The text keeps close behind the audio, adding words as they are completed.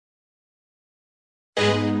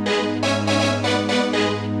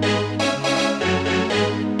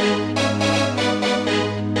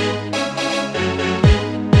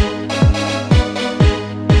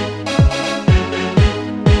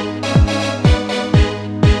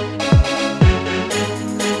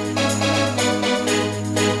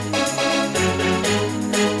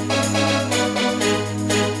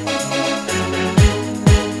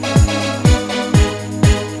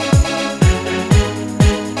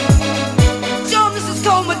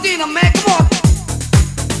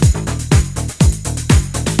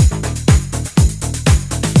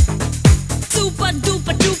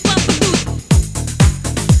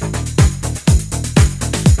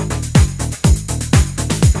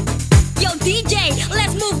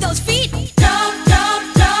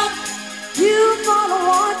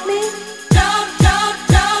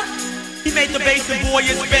boy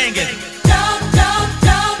is banging. Jump, jump,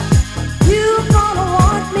 jump. You gonna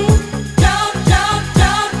want me? Jump, jump,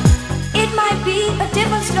 jump. It might be a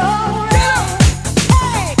different story. Get up,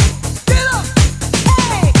 hey, get up,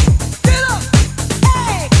 hey, get up,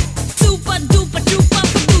 hey. Super duper duper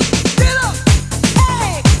duper. Get up,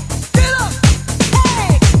 hey, get up,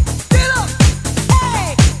 hey, get up,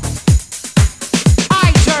 hey. I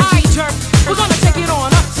jerk. We're gonna take it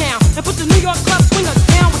on uptown and put the New York club swingers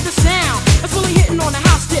down with the sound. That's really hitting on the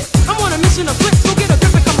house tip. I'm on a mission of blitz, so get a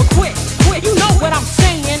grip and come a quit. You know what I'm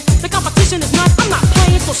saying? The competition is nuts, I'm not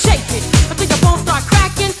playing, so shake it. Until your bones start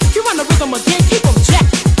cracking, you run the rhythm again, keep them jacked.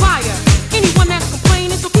 Fire. Anyone that's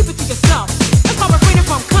complaining, so keep it to yourself. That's why we're afraid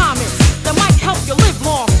from comments that might help you live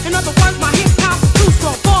long. In other words, my hip hop's too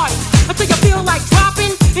strong party. Until you feel like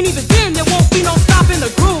dropping, and even then there won't be no stopping the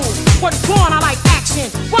groove. What's going, I like action.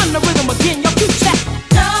 Run the rhythm again, yo, keep check.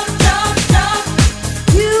 Jump, jump, jump.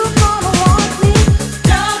 You gonna want me?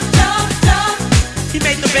 Jump, jump, jump. He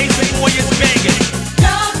made the basic boy is banging.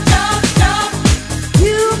 Jump, jump, jump.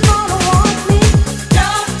 You gonna want me?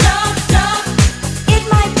 Jump, jump, jump. It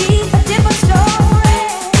might be a different story.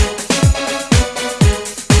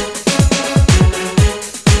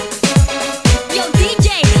 Yo, DJ,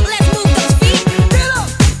 let's move those feet. Get up,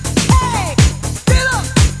 hey, get up,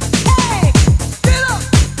 hey, get up,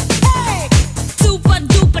 hey. Super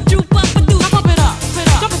duper duper duper. Now pump it up,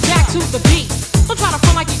 jump it jack to the beat. Don't try to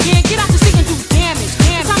front like you can't, get out the seat and do damage.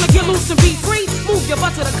 It's time to get loose and be free. Move your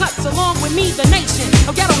butt to the cuts along with me, the nation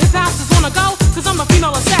of ghetto hip house is on the go. Cause I'm the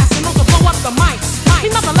female assassin, those will blow up the mics. He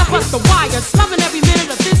never left us the wires. Loving every minute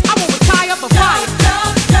of this, I won't retire but fire.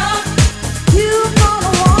 Jump, jump, you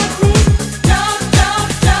gonna want me? Jump, jump,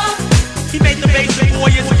 jump. He made the basic boy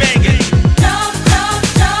is banging. Jump, jump,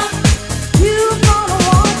 jump. You gonna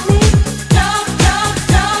want me? Jump, jump,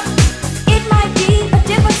 jump. It might be a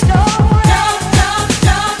different story. Jump, jump,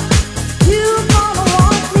 jump. You gonna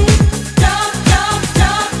want me? Jump, jump,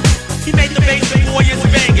 jump. He made the basic boy is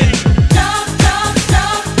banging. Jump, jump,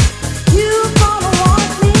 jump. You gonna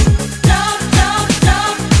want me? Jump, jump,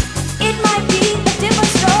 jump. It might be a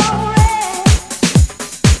different story.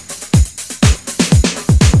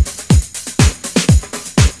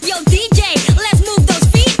 Yo, DJ, let's move those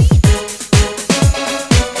feet.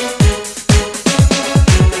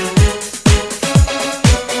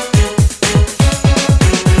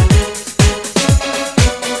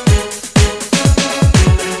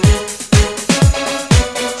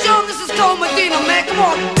 Yo, this is Cole Medina, man. Come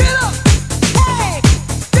on. Get up, hey,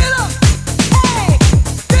 get up, hey,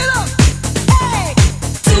 get up, hey.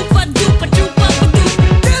 Super duper duper duper.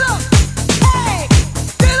 Get up, hey,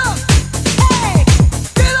 get up, hey,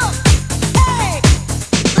 get up, hey.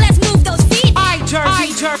 Let's move those feet. I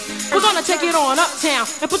jerk. We're gonna take it on uptown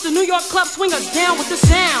and put the New York club swingers down with the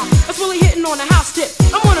sound. That's really hitting on the house tip.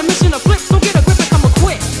 I'm on a mission of flip, so get a grip and come a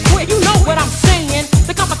quit. You know what I'm saying?